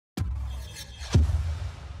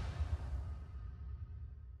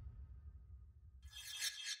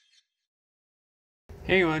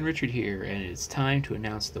Hey everyone, Richard here, and it's time to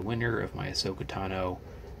announce the winner of my Ahsoka Tano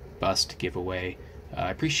bust giveaway.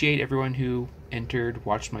 I appreciate everyone who entered,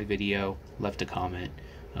 watched my video, left a comment.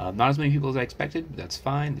 Not as many people as I expected, but that's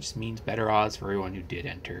fine. It just means better odds for everyone who did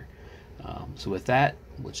enter. So with that,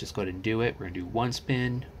 let's just go ahead and do it. We're going to do one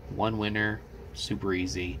spin, one winner, super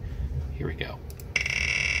easy. Here we go.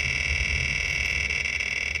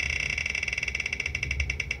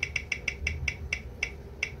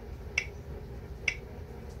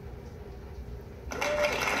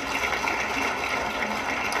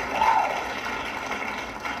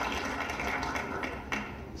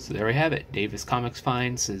 So there we have it. Davis Comics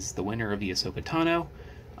Finds is the winner of the Ahsoka Tano.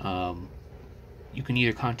 You can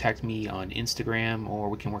either contact me on Instagram or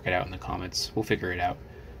we can work it out in the comments. We'll figure it out.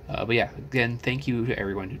 But yeah, again, thank you to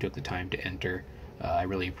everyone who took the time to enter. I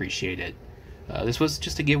really appreciate it. This was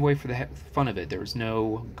just a giveaway for the fun of it. There was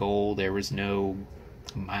no goal, there was no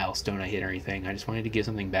milestone I hit or anything. I just wanted to give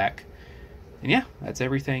something back. And yeah, that's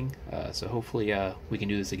everything. So hopefully we can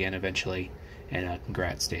do this again eventually. And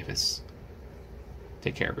congrats, Davis.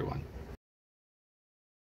 Take care, everyone.